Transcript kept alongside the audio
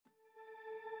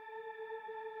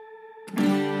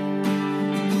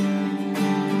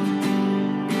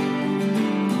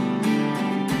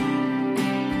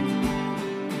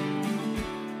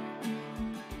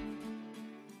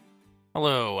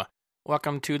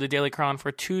Welcome to the Daily Cron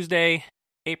for Tuesday,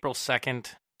 April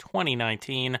 2nd,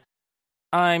 2019.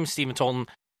 I'm Stephen Tolton,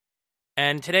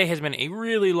 and today has been a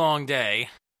really long day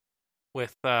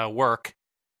with work,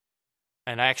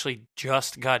 and I actually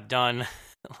just got done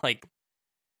like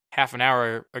half an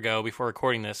hour ago before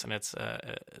recording this, and it's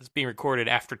being recorded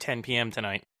after 10 p.m.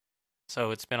 tonight,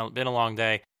 so it's been a long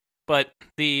day. But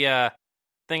the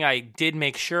thing I did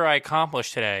make sure I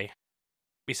accomplished today,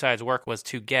 besides work, was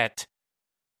to get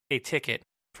a ticket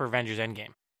for Avengers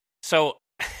Endgame. So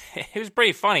it was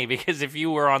pretty funny because if you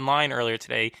were online earlier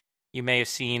today, you may have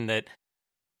seen that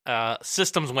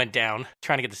systems went down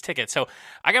trying to get this ticket. So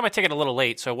I got my ticket a little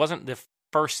late, so it wasn't the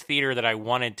first theater that I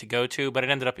wanted to go to, but it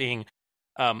ended up being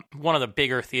one of the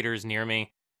bigger theaters near me.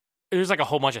 There's like a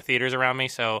whole bunch of theaters around me,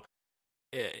 so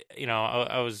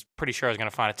I was pretty sure I was going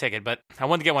to find a ticket, but I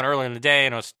wanted to get one earlier in the day,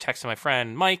 and I was texting my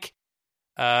friend Mike,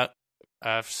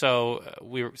 so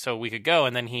we could go,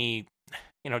 and then he,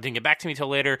 didn't get back to me till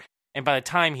later. And by the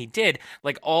time he did,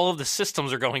 like all of the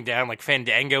systems are going down, like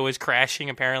Fandango is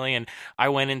crashing apparently. And I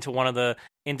went into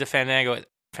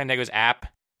Fandango's app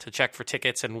to check for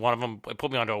tickets, and one of them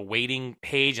put me onto a waiting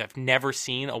page. I've never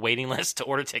seen a waiting list to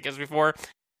order tickets before.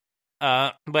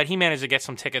 But he managed to get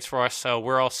some tickets for us, so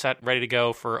we're all set, ready to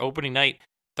go for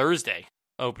Thursday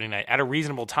opening night at a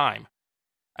reasonable time.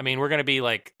 I mean, we're going to be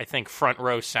like, I think, front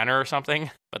row center or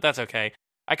something, but that's okay.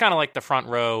 I kind of like the front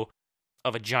row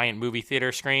of a giant movie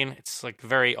theater screen. It's like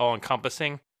very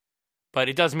all-encompassing, but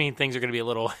it does mean things are going to be a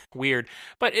little weird,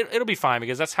 but it'll be fine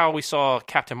because that's how we saw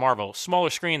Captain Marvel. Smaller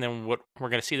screen than what we're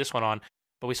going to see this one on,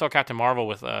 but we saw Captain Marvel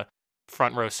with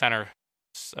front row center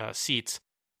seats.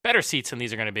 Better seats than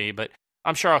these are going to be, but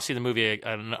I'm sure I'll see the movie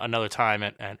another time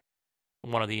at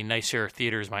one of the nicer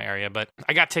theaters in my area. But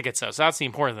I got tickets, though, so that's the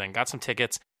important thing. Got some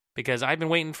tickets because I've been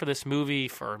waiting for this movie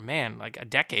for, like a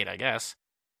decade, I guess.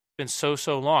 It's been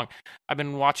so long. I've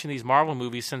been watching these Marvel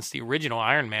movies since the original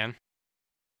Iron Man.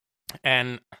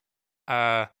 And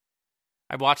I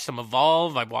watched them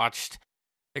evolve. I watched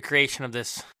the creation of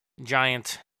this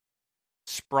giant,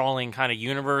 sprawling kind of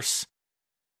universe.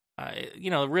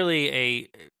 Really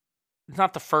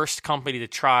not the first company to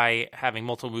try having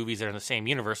multiple movies that are in the same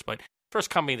universe, but first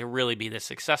company to really be this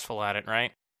successful at it,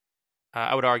 right?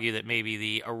 I would argue that maybe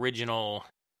the original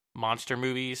monster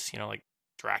movies, like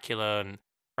Dracula and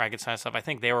Frankenstein stuff, I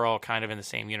think they were all kind of in the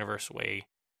same universe way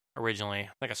originally. I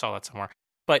think I saw that somewhere.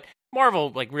 But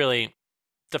Marvel, really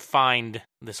defined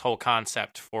this whole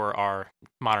concept for our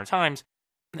modern times,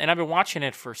 and I've been watching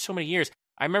it for so many years.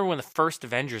 I remember when the first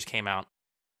Avengers came out,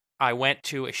 I went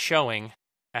to a showing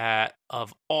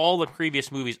of all the previous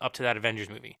movies up to that Avengers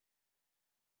movie.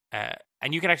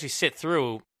 And you can actually sit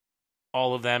through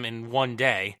all of them in one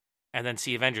day and then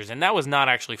see Avengers. And that was not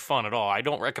actually fun at all. I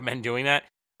don't recommend doing that.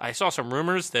 I saw some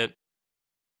rumors that,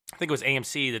 I think it was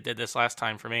AMC that did this last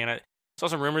time for me, and I saw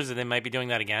some rumors that they might be doing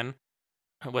that again.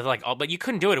 But you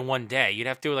couldn't do it in one day. You'd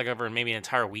have to do it over maybe an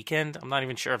entire weekend. I'm not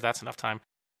even sure if that's enough time.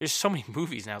 There's so many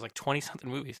movies now. It's like 20-something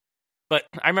movies. But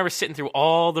I remember sitting through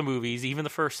all the movies, even the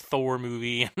first Thor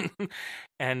movie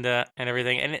and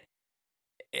everything. And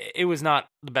it was not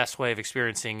the best way of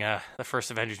experiencing the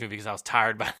first Avengers movie because I was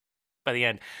tired by the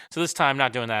end. So this time,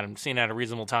 not doing that. I'm seeing it at a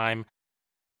reasonable time,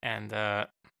 and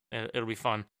it'll be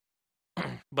fun.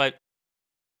 But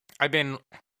I've been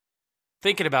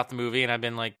thinking about the movie, and I've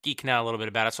been geeking out a little bit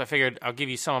about it. So I figured I'll give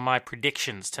you some of my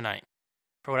predictions tonight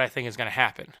for what I think is going to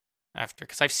happen after,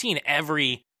 because I've seen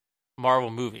every Marvel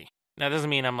movie. Now, that doesn't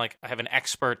mean I have an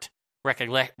expert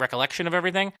recollection of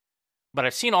everything, but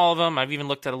I've seen all of them. I've even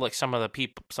looked at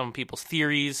some people's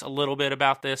theories a little bit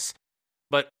about this.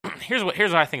 But here's what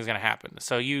I think is going to happen.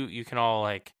 So you can all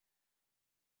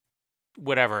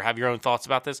whatever, have your own thoughts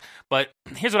about this. But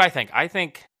here's what I think. I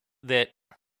think that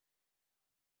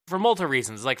for multiple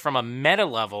reasons, from a meta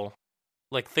level,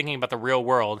 thinking about the real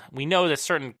world, we know that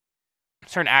certain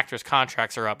actors'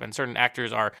 contracts are up, and certain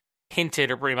actors are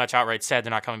hinted or pretty much outright said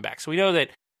they're not coming back. So we know that,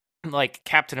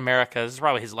 Captain America, this is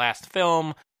probably his last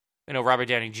film. Robert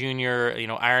Downey Jr.,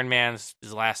 Iron Man's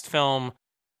his last film.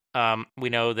 We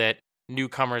know that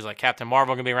newcomers like Captain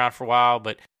Marvel are going to be around for a while,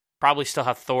 but probably still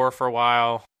have Thor for a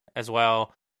while as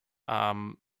well.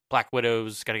 Black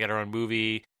Widow's going to get her own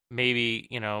movie. Maybe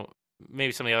some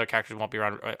of the other characters won't be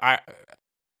around. I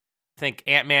think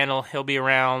Ant-Man, he'll be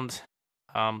around.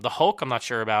 The Hulk, I'm not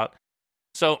sure about.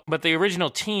 So, but the original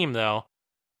team, though,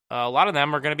 a lot of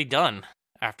them are going to be done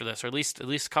after this, or at least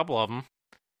a couple of them.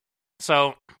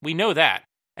 So we know that.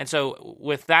 And so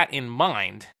with that in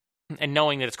mind, and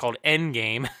knowing that it's called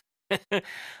Endgame,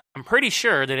 I'm pretty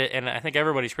sure that and I think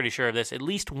everybody's pretty sure of this, at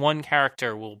least one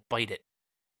character will bite it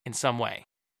in some way.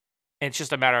 And it's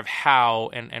just a matter of how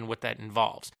and what that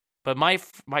involves. But my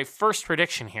first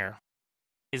prediction here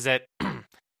is that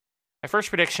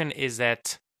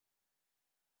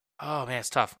oh man, it's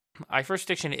tough. My first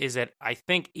prediction is that I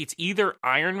think it's either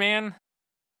Iron Man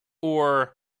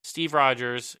or Steve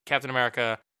Rogers, Captain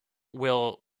America,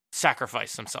 will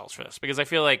sacrifice themselves for this, because I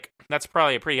feel like that's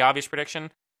probably a pretty obvious prediction,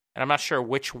 and I'm not sure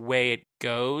which way it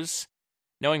goes.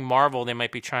 Knowing Marvel, they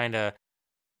might be trying to,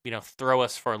 throw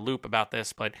us for a loop about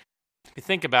this, but if you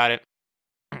think about it,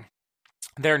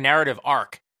 their narrative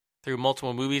arc through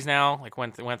multiple movies now, like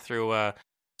went through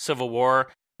Civil War,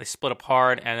 they split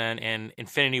apart, and then in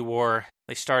Infinity War,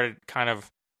 they started kind of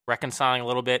reconciling a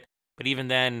little bit, but even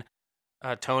then,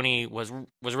 Tony was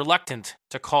reluctant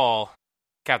to call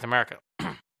Captain America.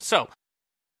 So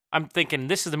I'm thinking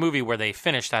this is the movie where they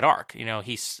finish that arc.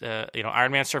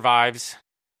 Iron Man survives,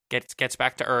 gets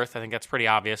back to Earth. I think that's pretty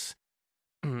obvious.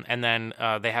 And then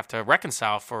they have to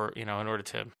reconcile in order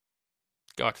to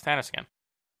go out to Thanos again.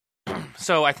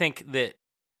 So I think that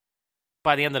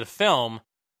by the end of the film,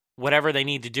 whatever they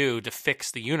need to do to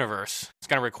fix the universe is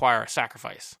going to require a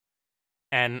sacrifice.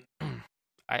 And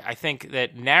I think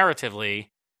that narratively,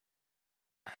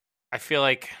 I feel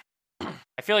like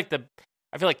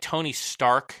Tony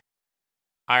Stark,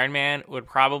 Iron Man, would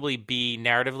probably be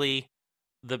narratively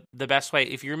the best way.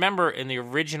 If you remember in the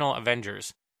original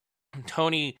Avengers,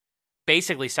 Tony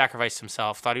basically sacrificed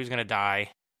himself, thought he was going to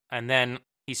die, and then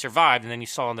he survived. And then you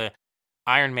saw in the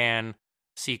Iron Man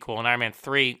sequel, in Iron Man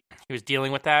 3, he was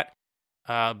dealing with that.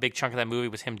 A big chunk of that movie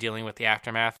was him dealing with the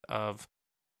aftermath of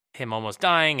him almost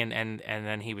dying, and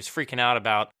then he was freaking out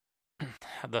about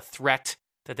the threat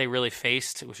that they really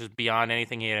faced, which was beyond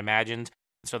anything he had imagined.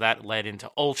 So that led into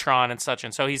Ultron and such.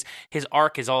 And so his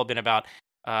arc has all been about,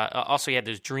 also he had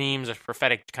those dreams, those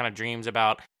prophetic kind of dreams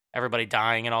about everybody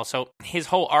dying. And also his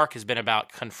whole arc has been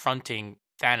about confronting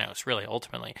Thanos, really,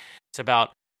 ultimately. It's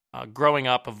about growing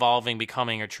up, evolving,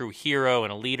 becoming a true hero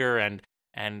and a leader,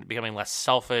 and becoming less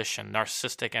selfish and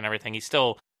narcissistic and everything. He's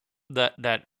still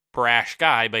that brash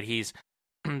guy, but he's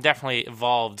definitely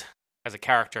evolved as a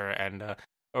character and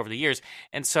over the years.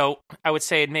 And so I would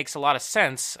say it makes a lot of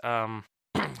sense,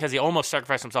 because he almost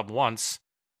sacrificed himself once,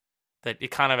 that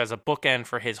it kind of as a bookend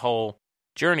for his whole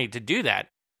journey to do that.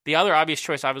 The other obvious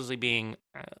choice, obviously, being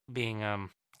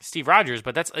Steve Rogers,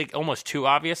 but that's like almost too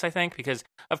obvious, I think, because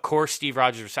of course Steve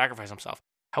Rogers would sacrifice himself.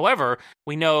 However,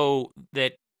 we know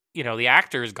that the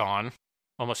actor is gone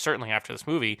almost certainly after this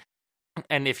movie,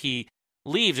 and if he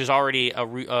leaves, there's already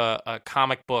a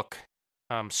comic book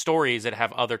stories that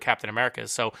have other Captain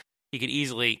Americas, so he could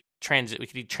easily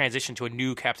transition to a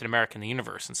new Captain America in the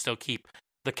universe and still keep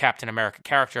the Captain America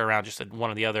character around, just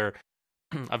one of the other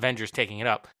Avengers taking it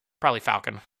up. Probably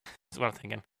Falcon is what I'm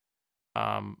thinking.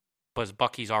 But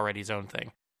Bucky's already his own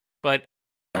thing. But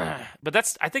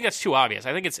I think that's too obvious.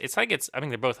 I think I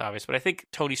think they're both obvious, but I think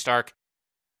Tony Stark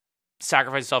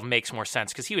sacrifice himself makes more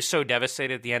sense because he was so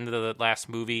devastated at the end of the last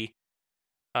movie.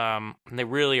 And they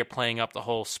really are playing up the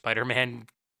whole Spider-Man,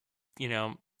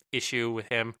 issue with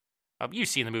him. You've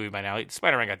seen the movie by now.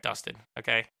 Spider-Man got dusted.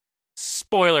 Okay,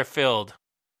 spoiler filled.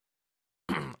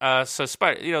 So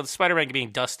Spider-Man being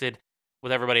dusted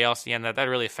with everybody else at the end, that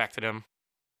really affected him.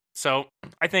 So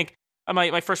I think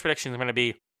my first prediction is going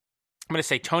to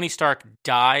say Tony Stark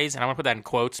dies, and I want to put that in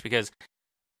quotes because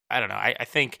I don't know. I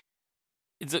think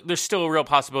there's still a real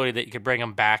possibility that you could bring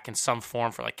him back in some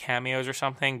form for like cameos or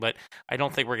something, but I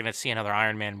don't think we're going to see another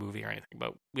Iron Man movie or anything,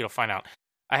 but we'll find out.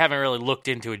 I haven't really looked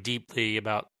into it deeply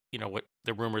about, what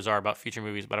the rumors are about future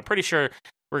movies, but I'm pretty sure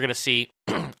we're going to see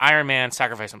Iron Man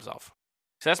sacrifice himself.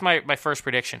 So that's my first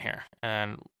prediction here.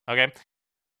 And okay,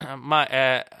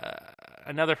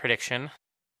 another prediction.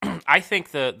 I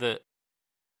think a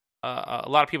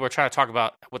lot of people are trying to talk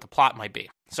about what the plot might be.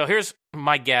 So here's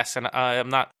my guess, and I'm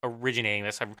not originating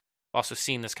this. I've also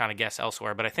seen this kind of guess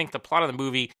elsewhere, but I think the plot of the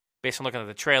movie, based on looking at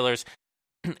the trailers,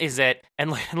 is that,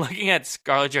 and looking at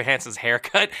Scarlett Johansson's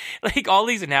haircut, like all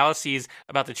these analyses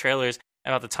about the trailers,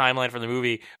 about the timeline for the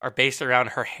movie, are based around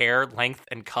her hair length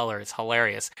and color. It's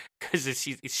hilarious because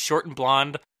it's short and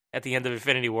blonde at the end of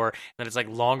Infinity War, and then it's like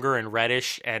longer and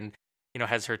reddish, and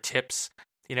has her tips.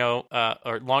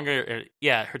 Or longer,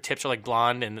 her tips are like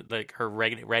blonde, and like her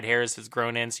red hairs has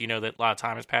grown in, so that a lot of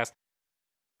time has passed.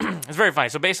 It's very funny.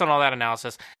 So based on all that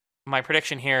analysis, my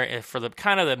prediction here is for the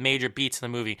kind of the major beats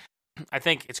in the movie, I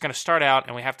think it's going to start out,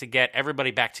 and we have to get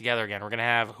everybody back together again. We're going to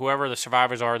have whoever the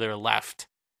survivors are that are left.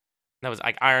 That was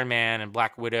like Iron Man and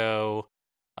Black Widow,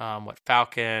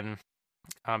 Falcon,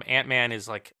 Ant-Man is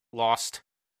like lost,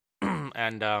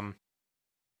 and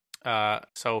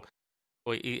so.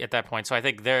 At that point, so I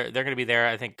think they're going to be there.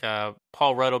 I think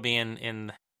Paul Rudd will be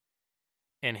in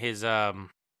his what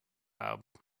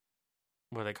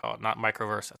do they call it? Not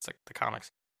microverse. That's like the comics.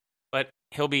 But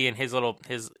he'll be in his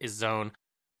zone,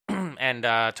 and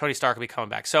Tony Stark will be coming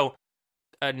back. So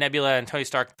Nebula and Tony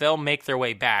Stark, they'll make their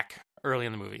way back early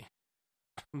in the movie,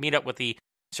 meet up with the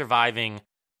surviving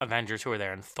Avengers who are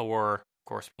there, and Thor, of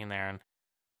course, being there,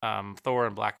 and Thor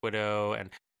and Black Widow, and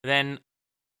then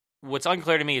what's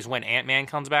unclear to me is when Ant-Man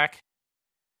comes back.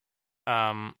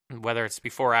 Whether it's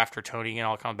before or after Tony and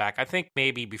all come back. I think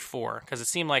maybe before, because it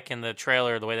seemed like in the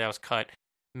trailer, the way that was cut,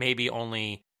 maybe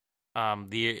only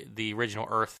the original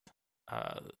Earth,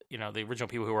 the original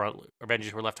people who were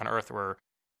Avengers who were left on Earth were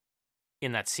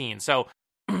in that scene. So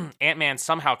Ant-Man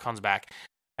somehow comes back,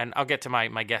 and I'll get to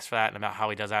my guess for that and about how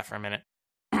he does that for a minute.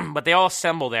 But they all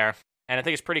assemble there, and I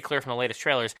think it's pretty clear from the latest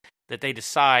trailers that they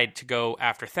decide to go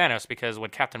after Thanos, because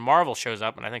when Captain Marvel shows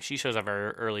up, and I think she shows up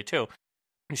very early too,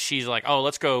 she's like, oh,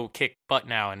 let's go kick butt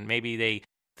now, and maybe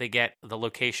they get the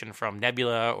location from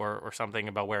Nebula or something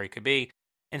about where he could be.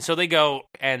 And so they go,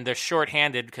 and they're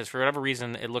short-handed because for whatever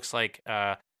reason it looks like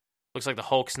the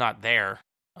Hulk's not there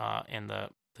in the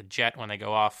jet when they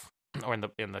go off, or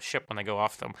in the ship when they go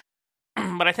off them.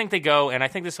 But I think they go, and I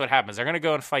think this is what happens. They're going to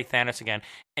go and fight Thanos again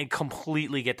and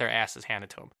completely get their asses handed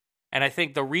to them. And I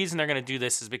think the reason they're going to do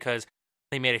this is because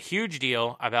they made a huge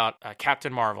deal about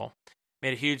Captain Marvel.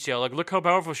 Made a huge deal, like, look how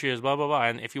powerful she is, blah, blah, blah.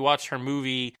 And if you watch her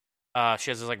movie, she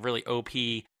has this, like, really OP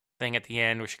thing at the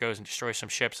end where she goes and destroys some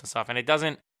ships and stuff. And it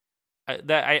doesn't,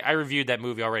 I reviewed that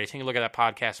movie already. Take a look at that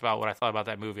podcast about what I thought about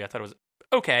that movie. I thought it was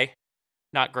okay,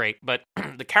 not great. But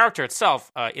the character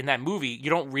itself, in that movie,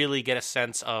 you don't really get a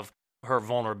sense of her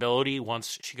vulnerability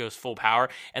once she goes full power.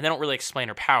 And they don't really explain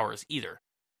her powers either.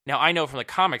 Now, I know from the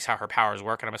comics how her powers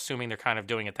work, and I'm assuming they're kind of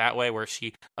doing it that way, where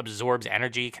she absorbs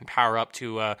energy, can power up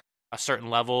to a certain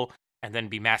level, and then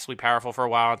be massively powerful for a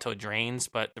while until it drains,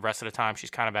 but the rest of the time she's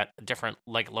kind of at different,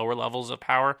 like, lower levels of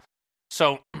power.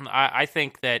 So I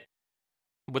think that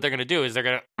what they're going to do is they're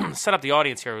going to set up the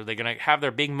audience here. They're going to have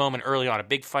their big moment early on, a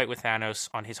big fight with Thanos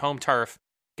on his home turf,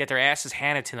 get their asses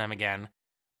handed to them again,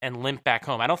 and limp back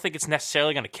home. I don't think it's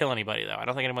necessarily going to kill anybody, though. I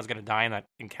don't think anyone's going to die in that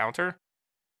encounter.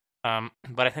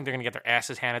 But I think they're going to get their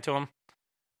asses handed to them.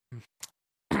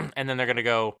 And then they're going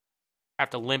to have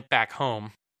to limp back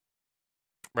home,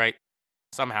 right?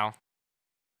 Somehow.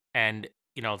 And,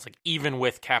 it's like even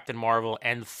with Captain Marvel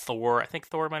and Thor, I think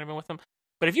Thor might have been with them.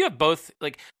 But if you have both,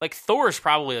 like Thor is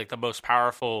probably like the most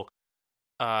powerful,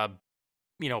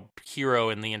 hero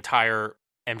in the entire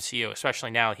MCU,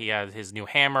 especially now he has his new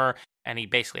hammer and he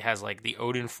basically has like the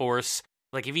Odin Force.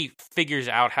 Like if he figures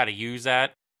out how to use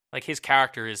that, like his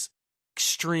character is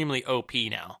extremely OP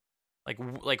now.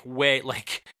 Odin.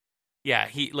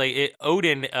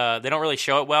 They don't really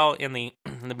show it well in the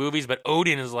movies, but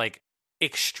Odin is like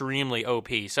extremely OP.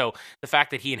 So the fact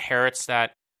that he inherits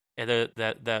that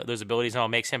those abilities and all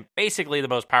makes him basically the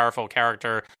most powerful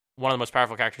character, one of the most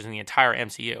powerful characters in the entire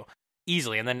MCU,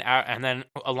 easily. And then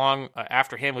along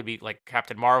after him would be like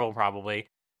Captain Marvel, probably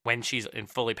when she's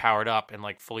fully powered up and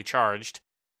like fully charged.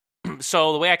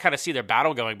 So the way I kind of see their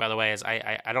battle going, by the way, is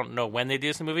I don't know when they do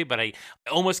this in the movie, but I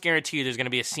almost guarantee you there's going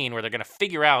to be a scene where they're going to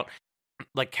figure out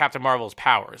like Captain Marvel's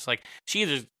powers. Like she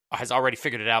either has already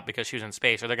figured it out because she was in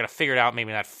space, or they're going to figure it out maybe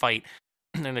in that fight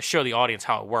and to show the audience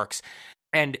how it works.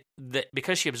 And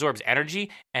because she absorbs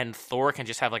energy and Thor can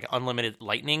just have like unlimited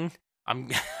lightning, I'm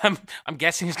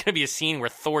guessing there's going to be a scene where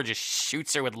Thor just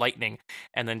shoots her with lightning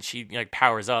and then she like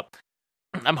powers up.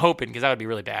 I'm hoping, because that would be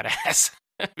really badass.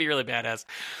 It'd be really badass.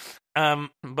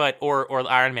 But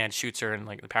Iron Man shoots her and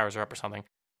like the powers are up or something.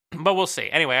 But we'll see.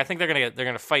 Anyway, I think they're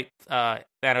gonna fight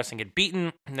Thanos and get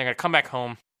beaten. And they're gonna come back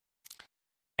home,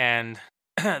 and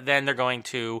then they're going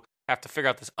to have to figure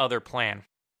out this other plan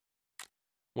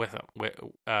with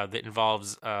that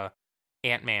involves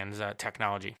Ant-Man's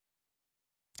technology.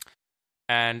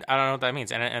 And I don't know what that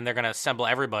means. And they're gonna assemble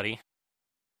everybody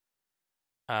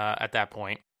at that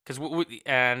point, because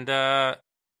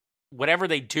whatever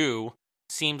they do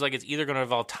seems like it's either going to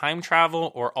involve time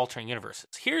travel or alternate universes.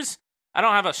 I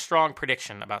don't have a strong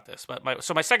prediction about this, but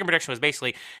my second prediction was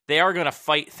basically they are going to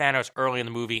fight Thanos early in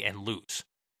the movie and lose.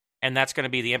 And that's going to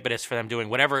be the impetus for them doing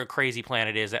whatever crazy plan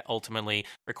it is that ultimately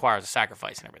requires a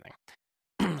sacrifice and everything.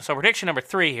 So prediction number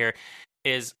 3 here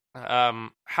is how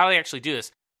they actually do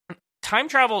this. Time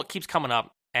travel keeps coming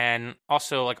up, and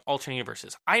also like alternate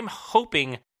universes. I'm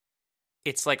hoping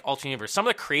it's like alternate universe. Some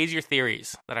of the crazier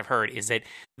theories that I've heard is that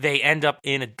we end up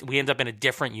in a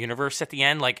different universe at the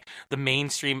end. Like the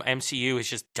mainstream MCU is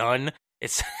just done.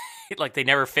 It's like they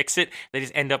never fix it. They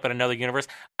just end up in another universe.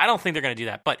 I don't think they're going to do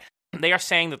that, but they are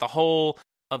saying that the whole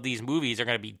of these movies are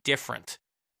going to be different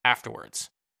afterwards.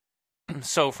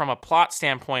 So from a plot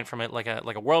standpoint, from like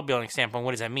a world building standpoint,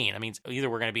 what does that mean? I mean, either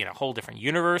we're going to be in a whole different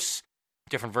universe,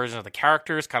 different versions of the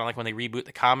characters, kind of like when they reboot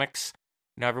the comics,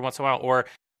 every once in a while, or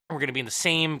we're going to be in the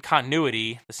same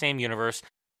continuity, the same universe,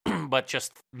 but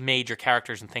just major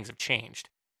characters and things have changed.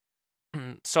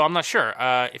 So I'm not sure.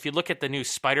 If you look at the new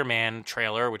Spider-Man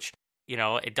trailer, which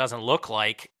it doesn't look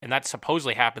like, and that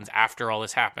supposedly happens after all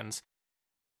this happens,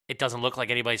 it doesn't look like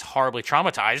anybody's horribly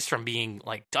traumatized from being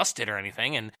like dusted or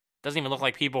anything, and doesn't even look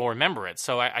like people remember it.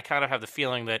 So I kind of have the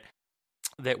feeling that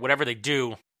whatever they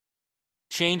do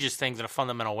changes things in a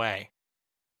fundamental way.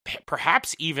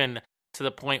 Perhaps even to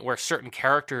the point where certain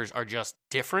characters are just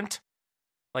different.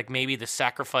 Like maybe the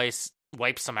sacrifice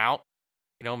wipes them out.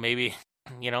 Maybe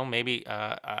I don't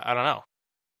know.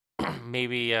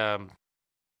 maybe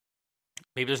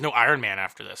there's no Iron Man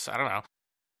after this. I don't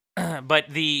know. But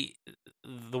the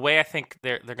way I think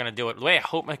they're going to do it, the way I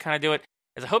hope they kind of do it,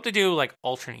 is I hope to do like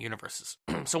alternate universes.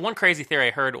 So one crazy theory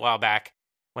I heard a while back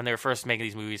when they were first making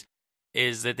these movies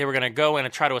is that they were going to go in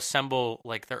and try to assemble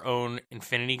like their own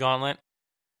Infinity Gauntlet,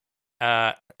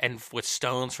 and with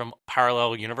stones from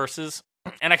parallel universes.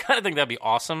 And I kind of think that'd be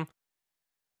awesome.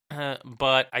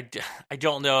 But I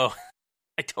don't know.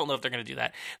 I don't know if they're going to do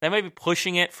that. They might be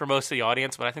pushing it for most of the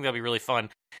audience, but I think that'd be really fun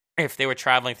if they were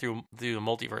traveling through the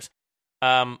multiverse.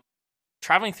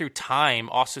 Traveling through time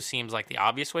also seems like the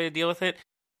obvious way to deal with it,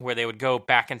 where they would go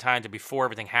back in time to before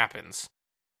everything happens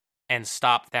and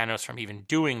stop Thanos from even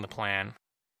doing the plan,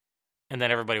 and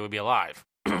then everybody would be alive.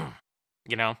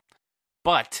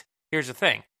 But here's the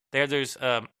thing. There's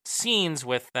scenes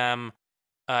with them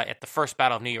at the first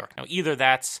Battle of New York. Now, either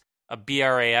that's a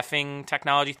BRAFing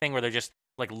technology thing where they're just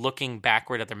like looking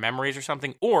backward at their memories or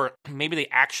something, or maybe they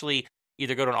actually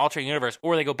either go to an alternate universe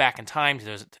or they go back in time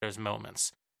to those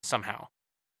moments somehow.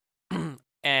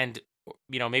 And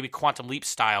maybe quantum leap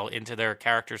style into their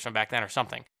characters from back then or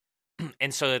something.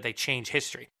 And so that they change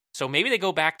history. So maybe they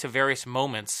go back to various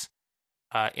moments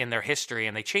in their history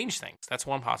and they change things. That's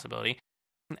one possibility.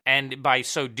 And by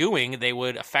so doing, they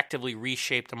would effectively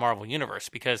reshape the Marvel Universe.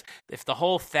 Because if the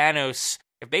whole Thanos,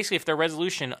 if their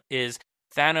resolution is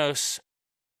Thanos,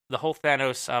 the whole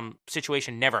Thanos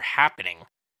situation never happening,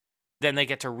 then they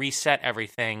get to reset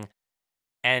everything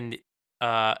and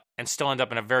still end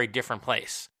up in a very different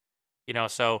place.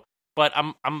 So, but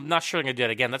I'm not sure they're gonna do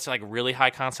it again. That's like a really high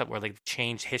concept where they've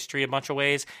changed history a bunch of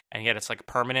ways, and yet it's like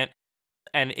permanent.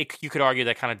 And you could argue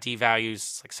that kind of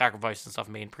devalues like sacrifices and stuff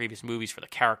made in previous movies for the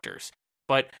characters.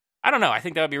 But I don't know. I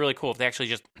think that would be really cool if they actually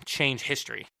just change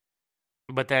history.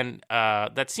 But then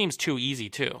that seems too easy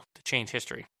too to change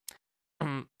history.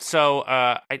 So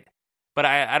I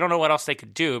don't know what else they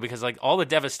could do, because like all the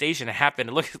devastation that happened,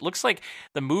 it looks like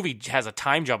the movie has a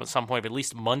time jump at some point of at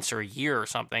least months or a year or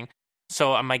something.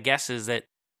 So my guess is that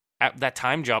at that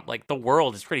time jump, like the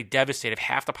world is pretty devastated. If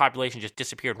half the population just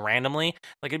disappeared randomly,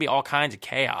 like it'd be all kinds of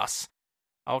chaos,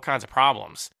 all kinds of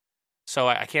problems. So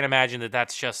I can't imagine that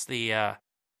that's just that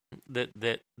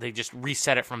they just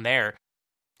reset it from there,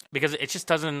 because it just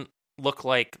doesn't look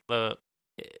like that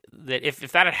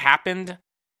if that had happened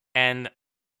and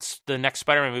the next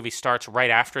Spider-Man movie starts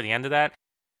right after the end of that,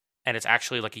 and it's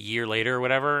actually like a year later or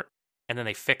whatever, and then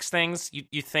they fix things,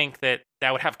 you think that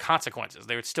would have consequences.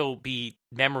 There would still be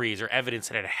memories or evidence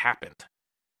that it had happened.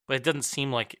 But it doesn't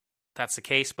seem like that's the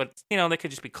case. But, they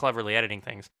could just be cleverly editing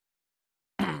things.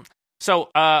 So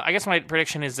I guess my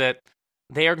prediction is that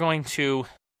they are going to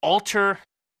alter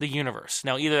the universe.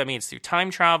 Now, either that means through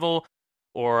time travel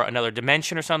or another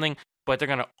dimension or something, but they're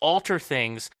going to alter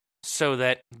things so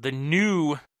that the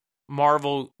new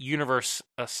Marvel Universe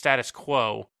status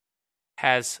quo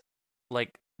has,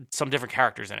 like, some different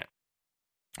characters in it,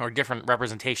 or different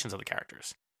representations of the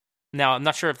characters. Now, I'm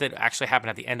not sure if that actually happened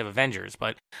at the end of Avengers,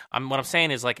 but what I'm saying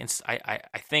is, like, I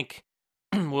think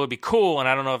what would be cool, and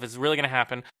I don't know if it's really going to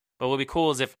happen, but what would be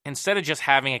cool is if instead of just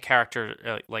having a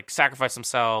character like sacrifice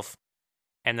himself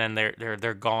and then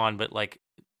they're gone, but like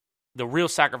the real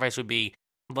sacrifice would be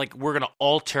like we're going to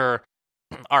alter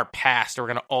our past, or we're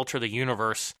going to alter the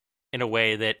universe in a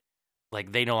way that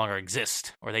like they no longer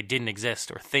exist, or they didn't exist,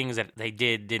 or things that they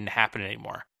didn't happen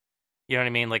anymore. You know what I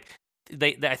mean? Like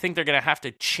I think they're going to have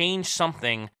to change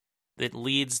something that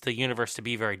leads the universe to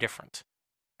be very different.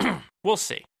 We'll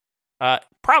see.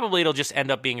 Probably it'll just end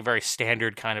up being a very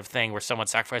standard kind of thing where someone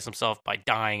sacrificed themselves by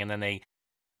dying, and then they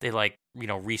like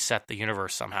reset the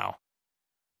universe somehow.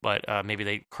 But maybe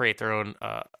they create their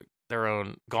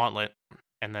own gauntlet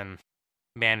and then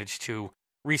manage to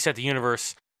reset the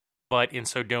universe. But in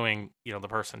so doing, the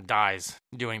person dies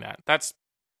doing that. That's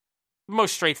the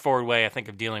most straightforward way, I think,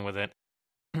 of dealing with it.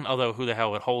 Although, who the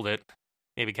hell would hold it?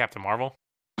 Maybe Captain Marvel?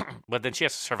 but then she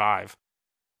has to survive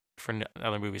for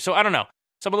another movie. So I don't know.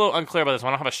 So I'm a little unclear about this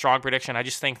one. I don't have a strong prediction. I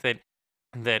just think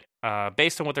that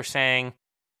based on what they're saying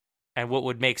and what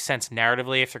would make sense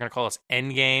narratively, if they're going to call this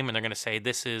Endgame and they're going to say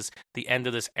this is the end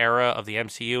of this era of the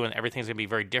MCU and everything's going to be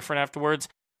very different afterwards,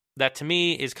 that to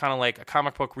me is kind of like a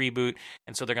comic book reboot.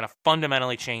 And so they're going to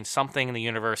fundamentally change something in the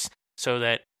universe so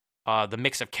that the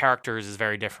mix of characters is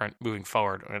very different moving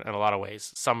forward in a lot of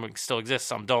ways. Some still exist,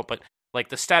 some don't, but like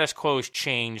the status quo has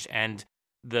changed, and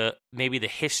maybe the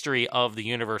history of the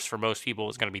universe for most people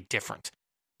is going to be different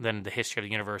than the history of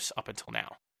the universe up until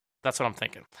now. That's what I'm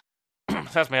thinking. So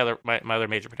that's my other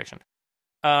major prediction.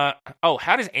 How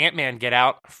does Ant-Man get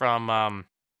out from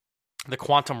the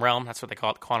quantum realm? That's what they call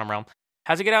it, the quantum realm.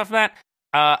 How's he get out from that?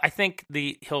 I think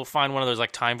he'll find one of those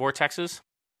like time vortexes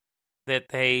that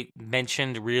they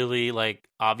mentioned really like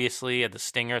obviously at the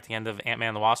stinger at the end of Ant-Man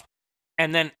and the Wasp,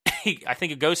 and then I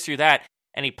think it goes through that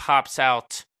and he pops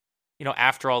out,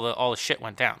 after all the shit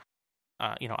went down,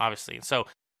 obviously. So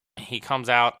he comes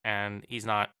out and he's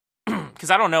not, because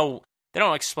I don't know, they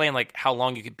don't explain like how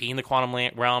long you could be in the quantum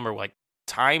realm or like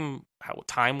time, how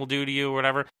time will do to you or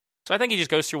whatever. So I think he just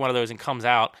goes through one of those and comes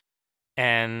out,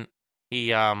 and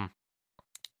he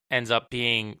ends up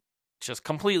being just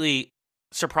completely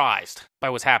surprised by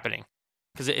what's happening,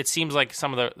 because it seems like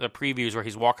some of the previews where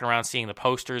he's walking around seeing the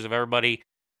posters of everybody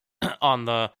on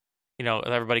the,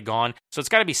 everybody gone. So it's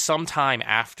got to be sometime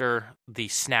after the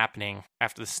snap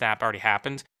already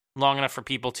happened, long enough for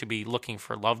people to be looking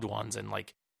for loved ones and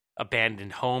like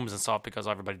abandoned homes and stuff because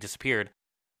everybody disappeared.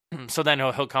 So then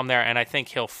he'll come there, and I think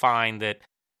he'll find that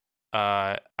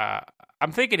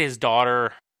I'm thinking his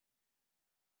daughter.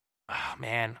 Oh,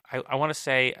 man, I want to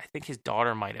say I think his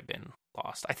daughter might have been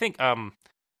lost. I think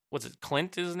what's it?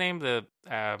 Clint is his name. Is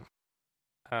that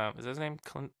his name?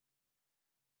 Clint.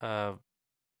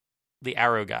 The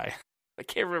Arrow guy. I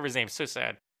can't remember his name. So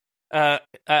sad.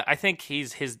 I think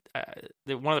he's his.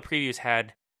 One of the previews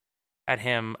had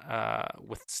him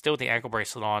with the ankle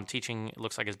bracelet on, teaching. It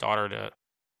looks like his daughter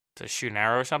to shoot an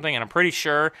arrow or something. And I'm pretty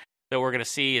sure that we're gonna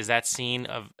see is that scene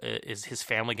of is his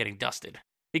family getting dusted,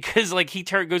 because like he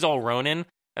goes all Ronin.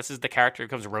 That's the character who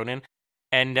becomes Ronin,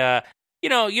 and you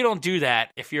don't do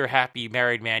that if you're a happy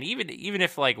married man. Even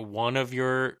if like one of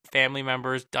your family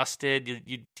members dusted,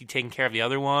 you taking care of the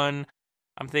other one.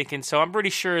 I'm thinking, so I'm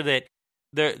pretty sure that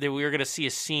we're gonna see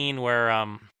a scene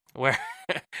where where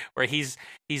he's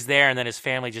there and then his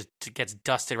family just gets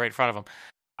dusted right in front of him.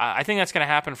 I think that's gonna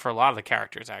happen for a lot of the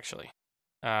characters actually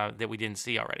that we didn't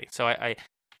see already. So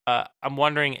I'm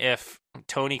wondering if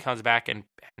Tony comes back and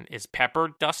is Pepper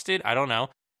dusted. I don't know.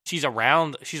 She's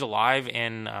around. She's alive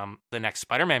in the next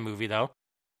Spider-Man movie, though,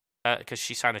 because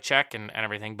she signed a check and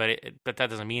everything. But that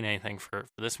doesn't mean anything for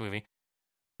this movie.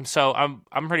 So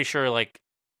I'm pretty sure like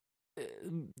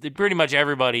pretty much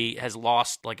everybody has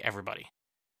lost like everybody,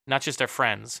 not just their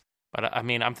friends. But I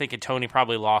mean, I'm thinking Tony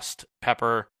probably lost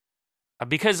Pepper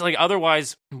because like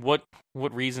otherwise, what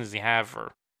reason does he have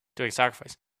for doing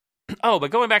sacrifice? Oh,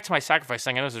 but going back to my sacrifice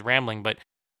thing, I know this is rambling, but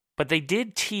they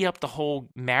did tee up the whole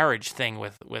marriage thing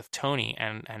with Tony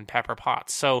and Pepper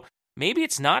Potts. So maybe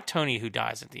it's not Tony who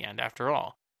dies at the end after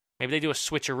all. Maybe they do a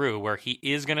switcheroo where he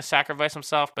is going to sacrifice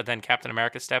himself, but then Captain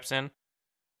America steps in.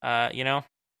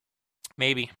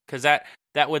 Maybe, because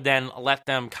that would then let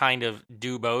them kind of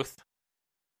do both,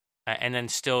 and then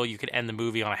still you could end the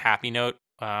movie on a happy note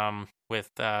with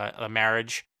the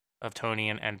marriage of Tony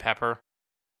and Pepper.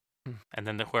 And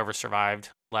then whoever survived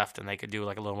left, and they could do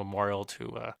like a little memorial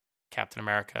to Captain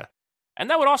America,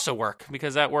 and that would also work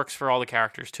because that works for all the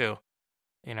characters too,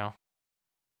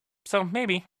 So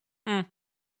maybe,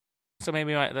 so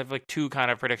maybe I have like two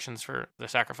kind of predictions for the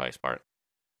sacrifice part.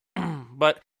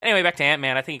 But anyway, back to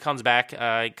Ant-Man. I think he comes back.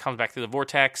 He comes back through the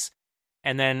vortex,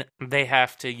 and then they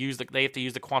have to use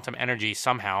the quantum energy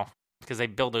somehow because they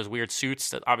build those weird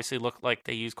suits that obviously look like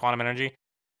they use quantum energy.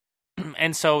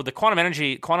 And so the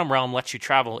quantum realm lets you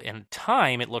travel in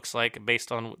time, it looks like,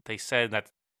 based on what they said that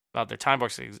about their time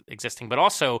box existing, but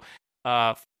also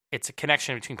it's a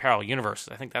connection between parallel universes.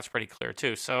 I think that's pretty clear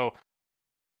too. So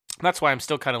that's why I'm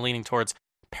still kind of leaning towards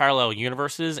parallel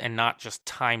universes and not just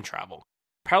time travel.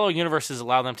 Parallel universes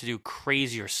allow them to do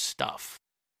crazier stuff.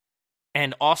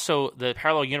 And also the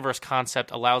parallel universe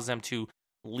concept allows them to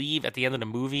leave at the end of the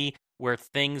movie where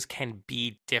things can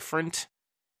be different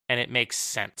and it makes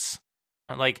sense.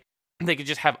 Like, they could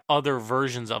just have other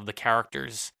versions of the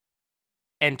characters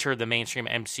enter the mainstream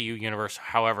MCU universe,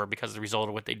 however, because of the result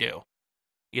of what they do.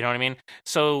 You know what I mean?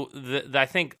 So I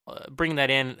think bringing that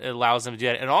in allows them to do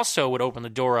that. And also would open the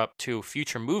door up to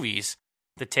future movies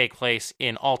that take place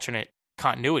in alternate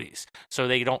continuities. So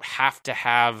they don't have to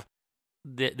have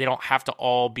they don't have to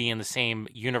all be in the same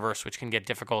universe, which can get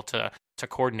difficult to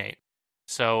coordinate.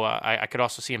 So I could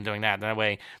also see him doing that. That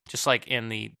way, just like in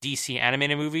the DC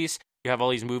animated movies, you have all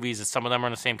these movies that some of them are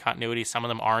in the same continuity, some of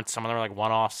them aren't, some of them are like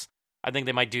one-offs. I think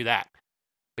they might do that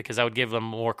because that would give them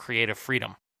more creative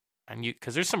freedom. And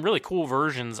because there's some really cool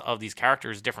versions of these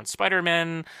characters, different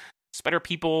Spider-Men,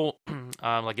 Spider-People,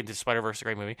 like into Spider-Verse, a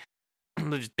great movie.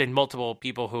 There's been multiple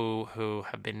people who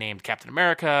have been named Captain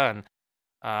America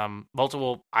and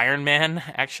multiple Iron Man.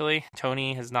 Actually,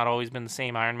 Tony has not always been the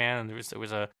same Iron Man, and there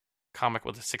was a comic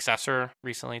with a successor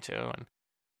recently too,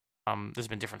 and there's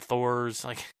been different Thors,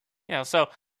 like So,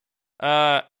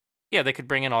 yeah, they could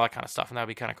bring in all that kind of stuff, and that'd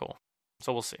be kind of cool.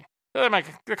 So we'll see. They're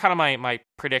kind of my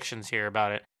predictions here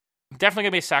about it. Definitely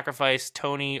gonna be a sacrifice,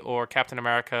 Tony or Captain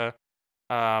America.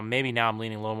 Maybe now I'm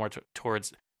leaning a little more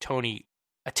towards Tony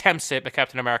attempts it, but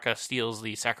Captain America steals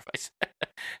the sacrifice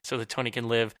so that Tony can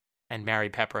live and marry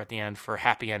Pepper at the end for a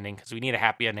happy ending, because we need a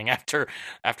happy ending after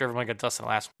everyone got dust in the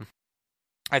last one.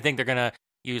 I think they're gonna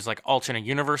use like alternate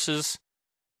universes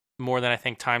more than I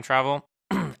think time travel,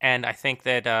 and I think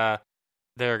that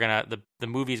they're gonna the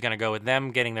movie's gonna go with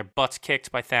them getting their butts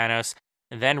kicked by Thanos,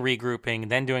 and then regrouping,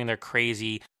 then doing their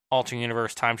crazy alternate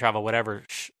universe time travel whatever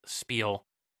spiel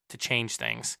to change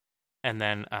things, and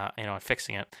then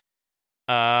fixing it.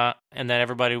 And then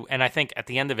everybody, and I think at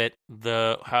the end of it,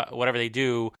 whatever they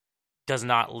do does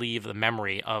not leave the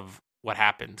memory of what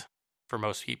happened for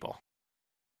most people.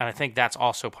 And I think that's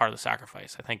also part of the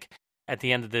sacrifice. I think at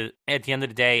the end of the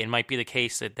day, it might be the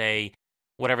case that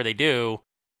whatever they do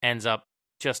ends up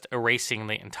just erasing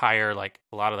the entire, like,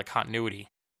 a lot of the continuity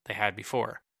they had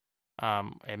before.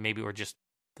 And maybe we're just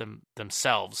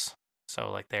themselves. So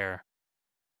like they're,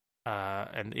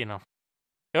 and it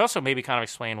also maybe kind of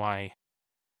explain why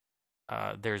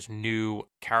there's new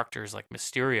characters like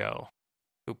Mysterio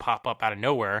who pop up out of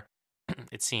nowhere,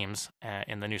 it seems,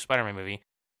 in the new Spider-Man movie.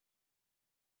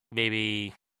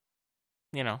 Maybe,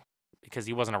 because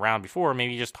he wasn't around before,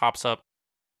 maybe he just pops up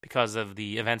because of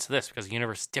the events of this, because the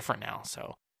universe is different now.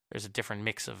 So there's a different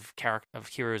mix of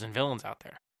heroes and villains out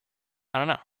there. I don't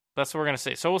know. That's what we're going to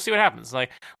see. So we'll see what happens.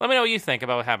 Like, let me know what you think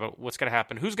about what's going to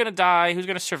happen. Who's going to die? Who's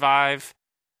going to survive?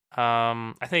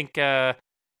 I think,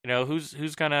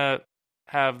 who's going to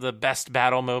have the best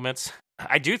battle moments.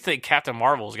 I do think Captain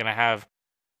Marvel is going to have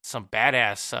some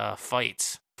badass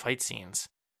fight scenes.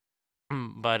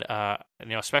 But,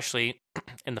 especially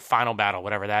in the final battle,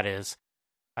 whatever that is,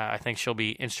 I think she'll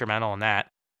be instrumental in that.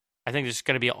 I think there's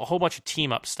going to be a whole bunch of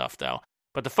team-up stuff, though.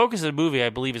 But the focus of the movie, I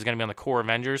believe, is going to be on the core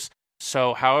Avengers.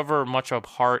 So however much of a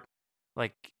part,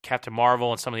 like Captain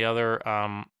Marvel and some of the other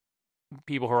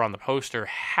people who are on the poster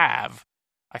have,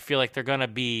 I feel like they're going to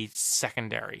be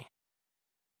secondary.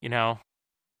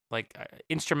 Like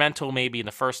instrumental maybe in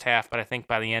the first half, but I think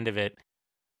by the end of it,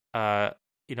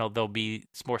 there'll be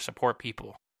more support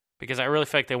people, because I really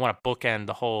feel like they want to bookend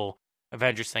the whole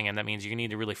Avengers thing, and that means you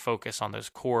need to really focus on those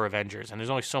core Avengers, and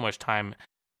there's only so much time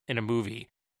in a movie.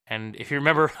 And if you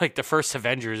remember, like the first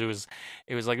Avengers, it was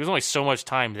like there was only so much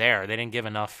time there. They didn't give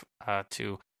enough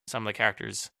to some of the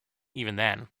characters even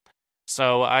then.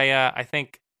 So I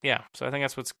think that's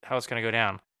how it's going to go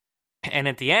down. And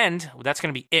at the end, that's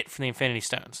going to be it for the Infinity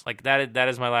Stones. Like that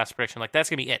is my last prediction. Like that's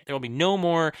going to be it. There will be no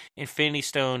more Infinity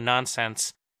Stone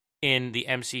nonsense in the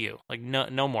MCU. Like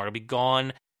no more. It'll be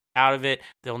gone out of it.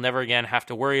 They'll never again have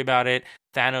to worry about it.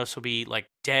 Thanos will be like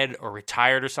dead or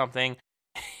retired or something.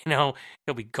 He'll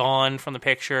be gone from the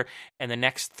picture, and the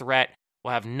next threat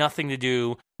will have nothing to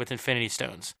do with Infinity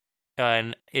Stones.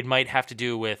 And it might have to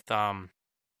do with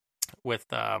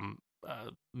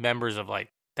members of like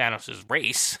Thanos'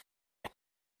 race.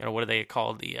 What are they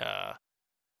called?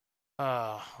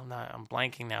 I'm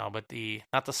blanking now, but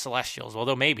not the Celestials.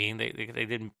 Although maybe they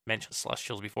didn't mention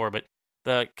Celestials before, but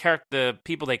the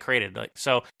people they created. Like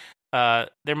so,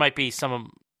 there might be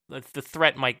the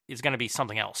threat is going to be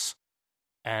something else,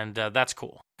 and that's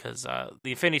cool because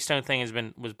the Infinity Stone thing has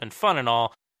been fun and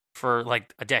all for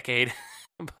like a decade,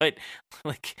 but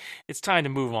like it's time to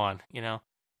move on.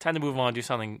 Time to move on, do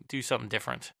something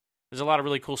different. There's a lot of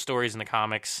really cool stories in the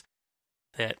comics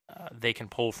that they can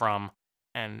pull from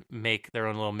and make their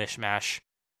own little mishmash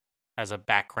as a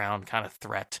background kind of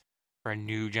threat for a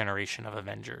new generation of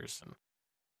Avengers,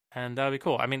 and that'd be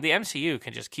cool. I mean, the MCU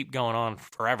can just keep going on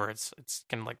forever. It's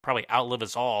can like probably outlive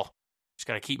us all. Just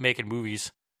gotta keep making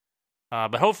movies,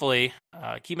 but hopefully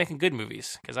keep making good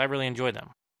movies because I really enjoyed them.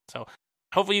 So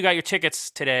hopefully you got your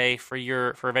tickets today for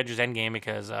Avengers Endgame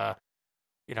because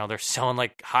they're selling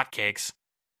like hotcakes.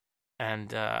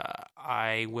 And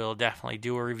I will definitely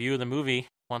do a review of the movie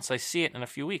once I see it in a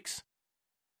few weeks.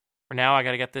 For now, I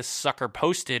got to get this sucker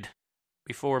posted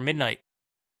before midnight,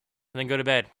 and then go to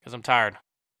bed because I'm tired.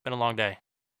 It's been a long day.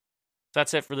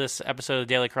 That's it for this episode of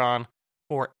Daily Cron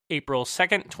for April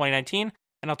 2nd, 2019,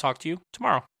 and I'll talk to you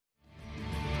tomorrow.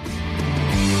 We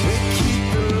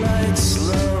keep the lights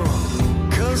low.